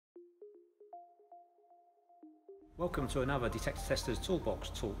Welcome to another Detectortesters Toolbox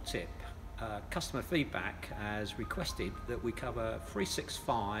Talk Tip. Customer feedback has requested that we cover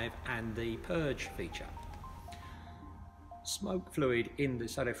 365 and the purge feature. Smoke fluid in the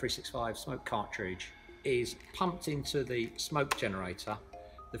Sodo 365 smoke cartridge is pumped into the smoke generator.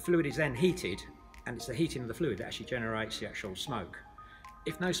 The fluid is then heated, and it's the heating of the fluid that actually generates the actual smoke.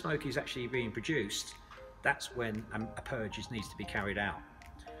 If no smoke is actually being produced, that's when a purge needs to be carried out.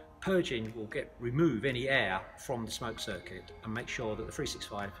 Purging will remove any air from the smoke circuit and make sure that the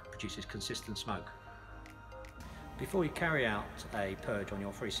 365 produces consistent smoke. Before you carry out a purge on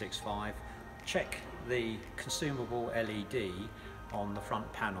your 365, check the consumable LED on the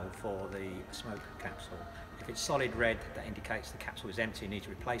front panel for the smoke capsule. If it's solid red, that indicates the capsule is empty and needs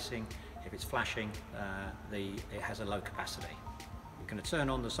replacing. If it's flashing, it has a low capacity. We're going to turn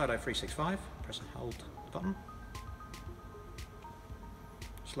on the Sodo 365, press and hold the button.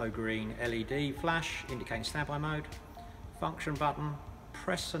 Slow green LED flash indicating standby mode. Function button,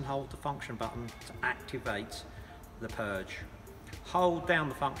 press and hold the function button to activate the purge. Hold down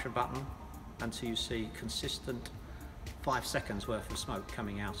the function button until you see consistent 5 seconds worth of smoke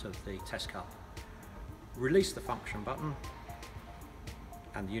coming out of the test cup. Release the function button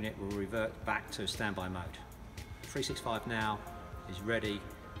and the unit will revert back to standby mode. 365 now is ready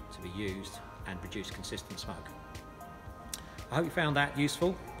to be used and produce consistent smoke. I hope you found that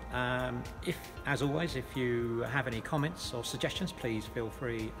useful. As always, if you have any comments or suggestions, please feel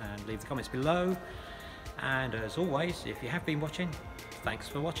free and leave the comments below. And as always, if you have been watching, thanks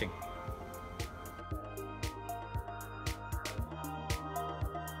for watching.